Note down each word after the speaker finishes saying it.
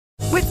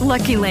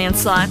Lucky Land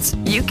Slots,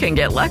 you can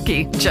get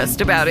lucky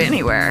just about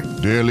anywhere.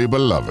 Dearly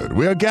beloved,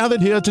 we are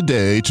gathered here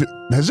today to...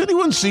 Has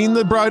anyone seen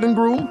the bride and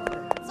groom?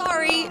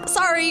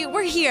 Sorry,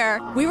 we're here.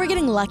 We were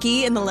getting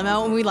lucky in the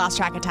limo and we lost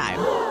track of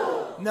time.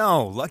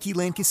 No, Lucky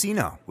Land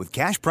Casino, with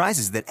cash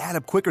prizes that add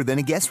up quicker than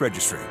a guest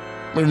registry.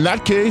 In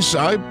that case,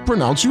 I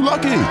pronounce you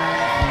lucky.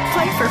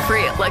 Play for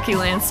free at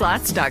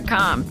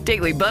LuckyLandSlots.com.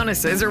 Daily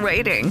bonuses are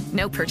waiting.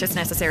 No purchase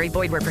necessary.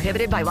 Void where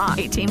prohibited by law.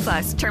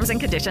 18+. Terms and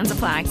conditions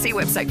apply. See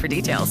website for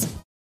details.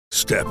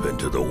 Step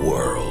into the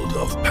world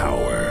of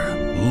power,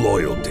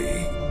 loyalty,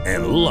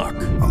 and luck.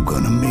 I'm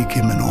gonna make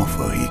him an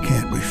offer he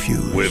can't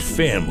refuse. With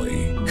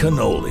family,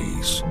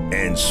 cannolis,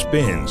 and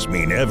spins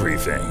mean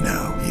everything.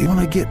 Now, you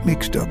wanna get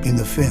mixed up in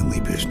the family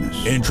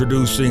business.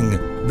 Introducing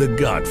The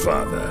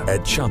Godfather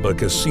at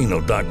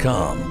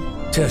ChumbaCasino.com.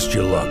 Test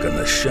your luck in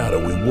the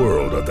shadowy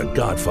world of The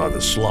Godfather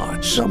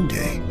slot.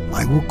 Someday,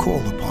 I will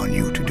call upon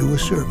you to do a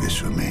service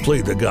for me.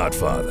 Play The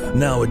Godfather,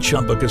 now at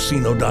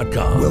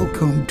ChumbaCasino.com.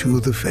 Welcome to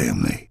the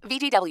family.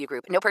 VGW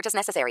Group. No purchase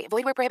necessary.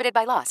 Void where prohibited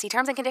by law. See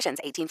terms and conditions.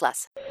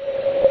 18+.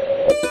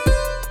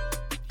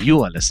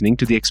 You are listening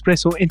to the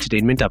Expresso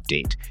Entertainment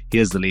Update.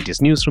 Here's the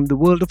latest news from the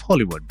world of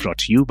Hollywood, brought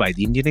to you by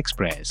the Indian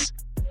Express.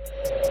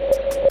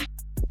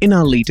 In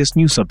our latest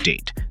news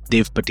update,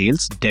 Dev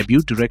Patel's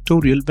debut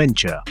directorial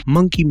venture,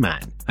 Monkey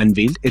Man,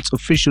 unveiled its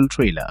official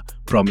trailer,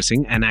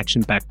 promising an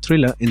action-packed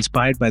thriller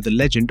inspired by the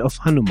legend of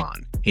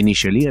Hanuman.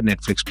 Initially a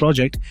Netflix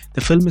project,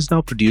 the film is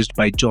now produced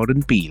by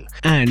Jordan Peele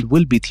and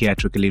will be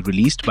theatrically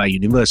released by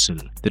Universal.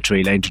 The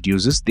trailer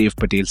introduces Dev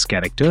Patel's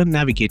character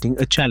navigating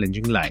a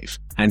challenging life,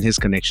 and his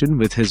connection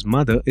with his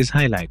mother is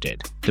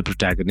highlighted. The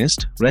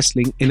protagonist,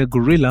 wrestling in a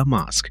gorilla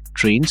mask,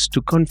 trains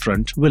to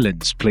confront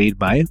villains played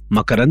by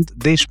Makarand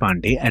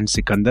Deshpande and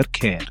Sikandar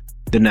Khair.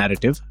 The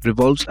narrative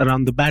revolves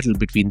around the battle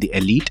between the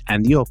elite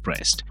and the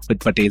oppressed,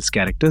 with Patel's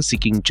character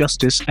seeking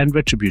justice and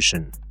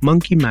retribution.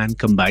 Monkey Man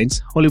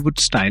combines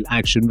Hollywood-style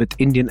action with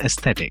Indian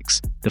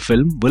aesthetics. The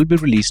film will be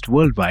released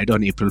worldwide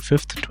on April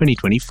 5th,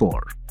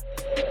 2024.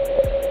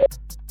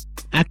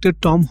 Actor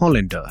Tom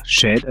Hollander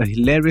shared a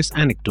hilarious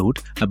anecdote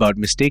about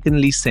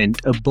mistakenly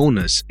sent a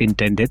bonus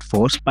intended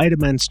for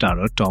Spider-Man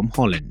starer Tom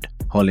Holland.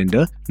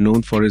 Hollander,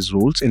 known for his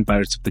roles in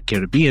Pirates of the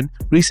Caribbean,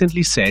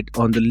 recently said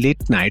on the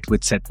Late Night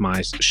with Seth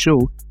Meyers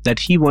show that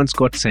he once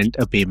got sent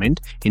a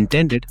payment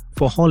intended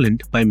for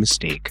Holland by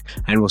mistake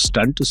and was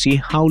stunned to see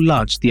how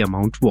large the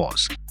amount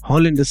was.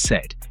 Hollander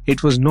said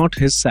it was not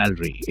his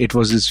salary, it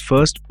was his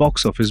first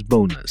box office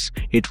bonus.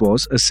 It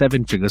was a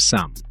 7-figure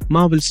sum.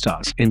 Marvel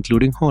stars,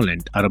 including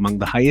Holland, are among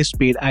the highest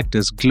paid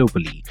actors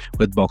globally,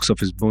 with box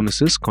office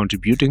bonuses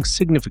contributing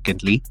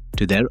significantly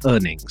to their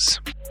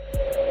earnings.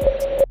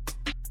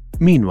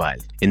 Meanwhile,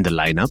 in the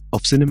lineup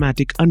of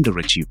cinematic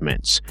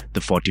underachievements,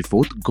 the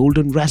 44th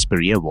Golden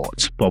Raspberry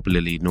Awards,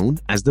 popularly known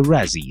as the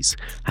Razzies,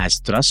 has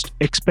thrust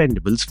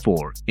Expendables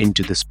 4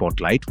 into the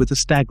spotlight with a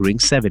staggering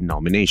 7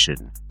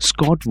 nominations.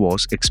 Scott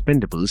Wars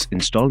Expendables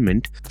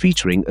installment,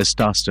 featuring a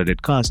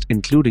star-studded cast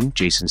including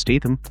Jason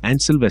Statham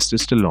and Sylvester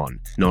Stallone,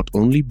 not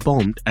only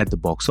bombed at the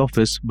box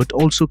office but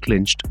also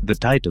clinched the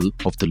title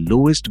of the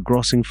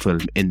lowest-grossing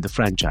film in the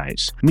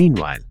franchise.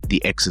 Meanwhile,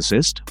 The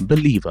Exorcist: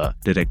 Believer,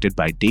 directed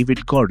by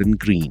David Gordon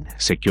Green,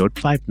 secured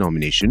 5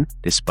 nominations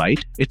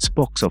despite its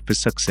box office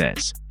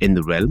success. In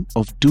the realm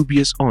of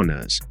dubious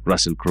honors,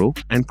 Russell Crowe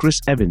and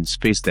Chris Evans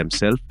faced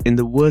themselves in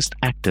the Worst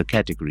Actor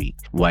category,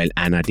 while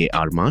Ana de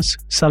Armas,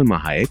 Salma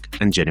Hayek,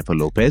 and Jennifer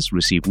Lopez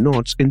received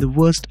nods in the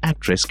Worst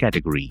Actress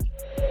category.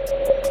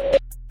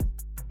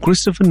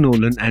 Christopher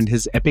Nolan and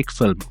his epic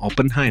film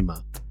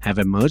Oppenheimer have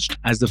emerged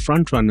as the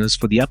frontrunners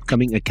for the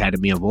upcoming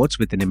Academy Awards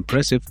with an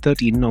impressive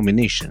 13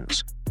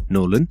 nominations.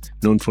 Nolan,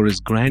 known for his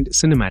grand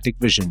cinematic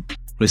vision,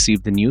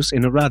 received the news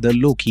in a rather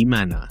low-key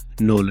manner.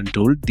 Nolan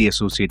told the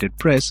Associated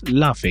Press,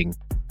 laughing,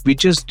 "We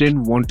just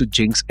didn't want to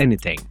jinx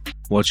anything.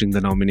 Watching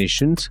the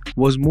nominations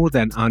was more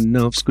than our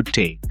nerves could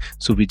take,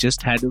 so we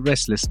just had a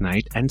restless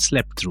night and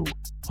slept through."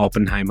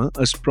 Oppenheimer,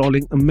 a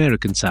sprawling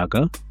American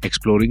saga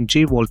exploring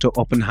J. Walter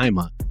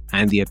Oppenheimer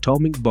and the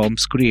atomic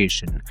bomb's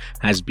creation,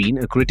 has been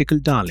a critical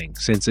darling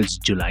since its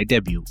July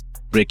debut,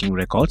 breaking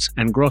records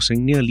and grossing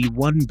nearly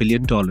 $1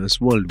 billion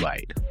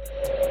worldwide.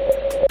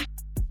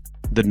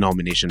 The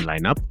nomination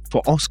lineup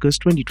for Oscars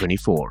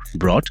 2024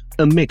 brought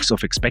a mix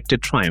of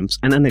expected triumphs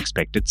and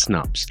unexpected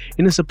snubs.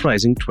 In a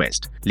surprising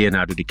twist,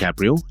 Leonardo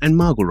DiCaprio and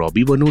Margot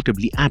Robbie were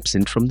notably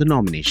absent from the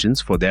nominations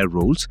for their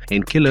roles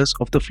in Killers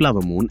of the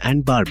Flower Moon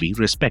and Barbie,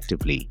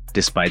 respectively.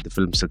 Despite the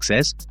film's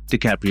success,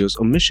 DiCaprio's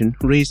omission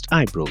raised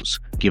eyebrows,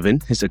 given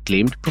his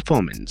acclaimed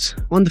performance.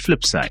 On the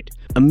flip side,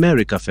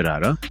 America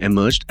Ferrera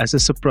emerged as a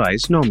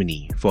surprise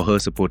nominee for her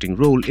supporting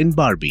role in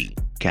Barbie,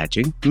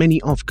 catching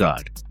many off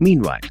guard.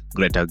 Meanwhile,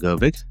 Greta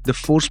Gerwig, the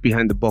force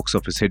behind the box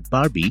office hit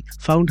Barbie,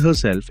 found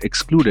herself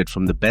excluded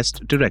from the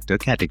Best Director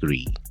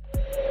category.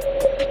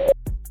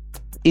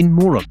 In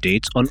more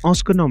updates on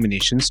Oscar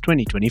nominations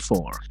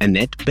 2024,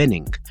 Annette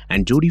Bening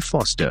and Jodie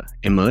Foster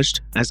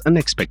emerged as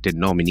unexpected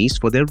nominees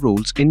for their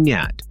roles in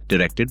Nyad,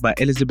 directed by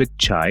Elizabeth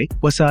Chai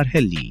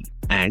Wasarhelyi,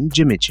 and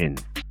Jimmy Chin.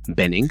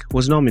 Benning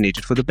was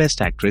nominated for the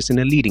Best Actress in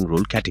a Leading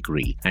Role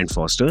category and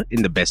Foster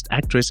in the Best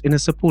Actress in a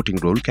Supporting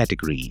Role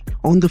category.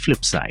 On the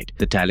flip side,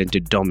 the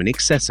talented Dominic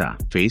Sessa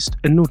faced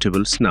a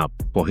notable snub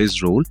for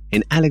his role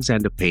in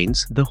Alexander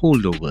Payne's The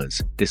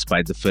Holdovers,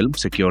 despite the film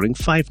securing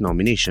 5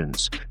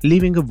 nominations,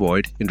 leaving a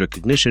void in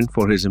recognition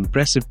for his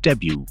impressive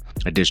debut.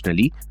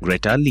 Additionally,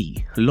 Greta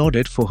Lee,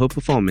 lauded for her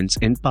performance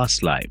in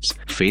Past Lives,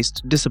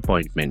 faced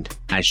disappointment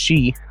as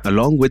she,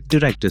 along with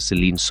director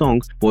Celine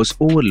Song, was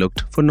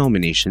overlooked for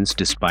nominations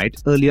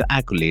despite earlier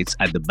accolades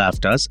at the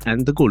BAFTAs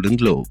and the Golden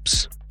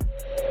Globes.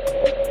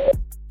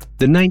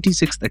 The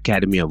 96th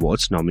Academy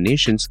Awards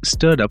nominations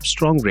stirred up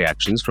strong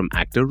reactions from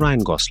actor Ryan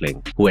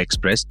Gosling, who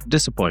expressed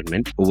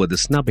disappointment over the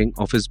snubbing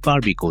of his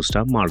Barbie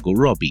co-star Margot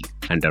Robbie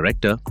and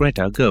director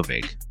Greta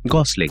Gerwig.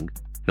 Gosling,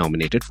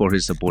 nominated for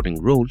his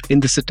supporting role in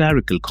the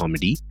satirical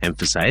comedy,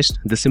 emphasized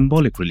the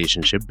symbolic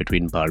relationship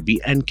between Barbie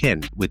and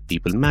Ken with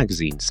People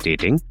magazine,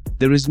 stating,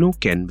 "There is no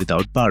Ken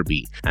without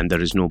Barbie, and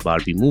there is no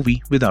Barbie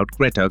movie without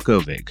Greta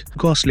Gerwig."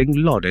 Gosling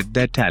lauded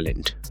their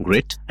talent,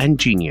 grit, and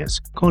genius,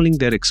 calling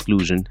their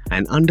exclusion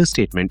an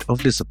understatement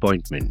of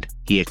disappointment.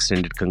 He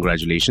extended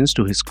congratulations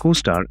to his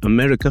co-star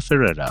America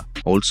Ferrera,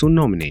 also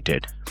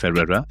nominated.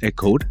 Ferrera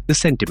echoed the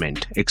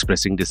sentiment,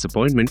 expressing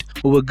disappointment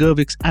over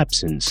Gerwig's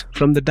absence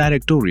from the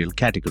directorial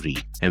category,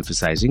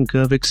 emphasizing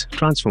Gerwig's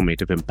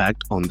transformative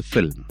impact on the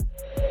film.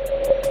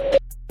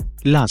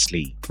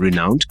 Lastly,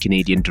 renowned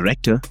Canadian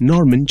director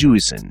Norman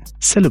Jewison,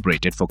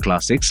 celebrated for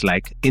classics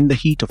like In the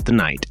Heat of the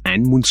Night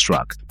and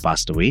Moonstruck,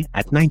 passed away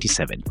at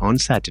 97 on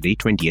Saturday,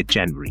 20th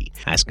January,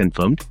 as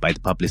confirmed by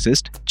the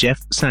publicist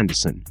Jeff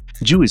Sanderson.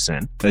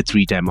 Jewison, a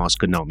 3-time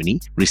Oscar nominee,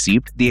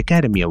 received the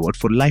Academy Award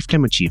for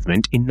Lifetime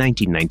Achievement in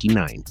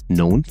 1999.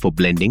 Known for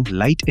blending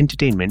light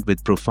entertainment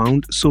with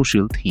profound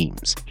social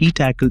themes, he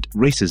tackled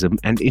racism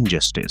and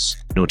injustice.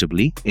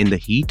 Notably, In the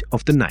Heat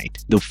of the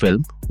Night, the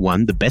film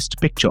won the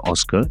Best Picture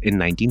Oscar in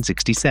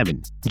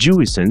 1967.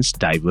 Jewison's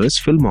diverse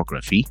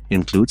filmography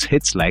includes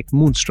hits like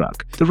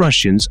Moonstruck, The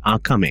Russians Are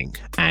Coming,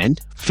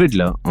 and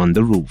Fiddler on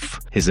the Roof.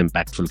 His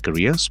impactful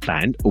career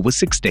spanned over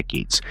 6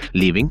 decades,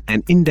 leaving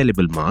an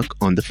indelible mark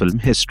on the film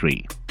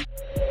history.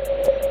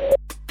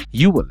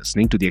 You were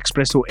listening to the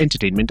Expresso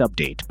Entertainment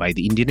Update by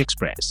the Indian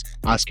Express.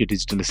 Ask your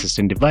digital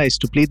assistant device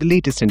to play the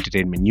latest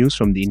entertainment news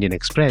from the Indian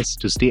Express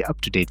to stay up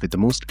to date with the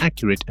most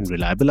accurate and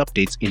reliable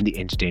updates in the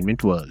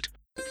entertainment world.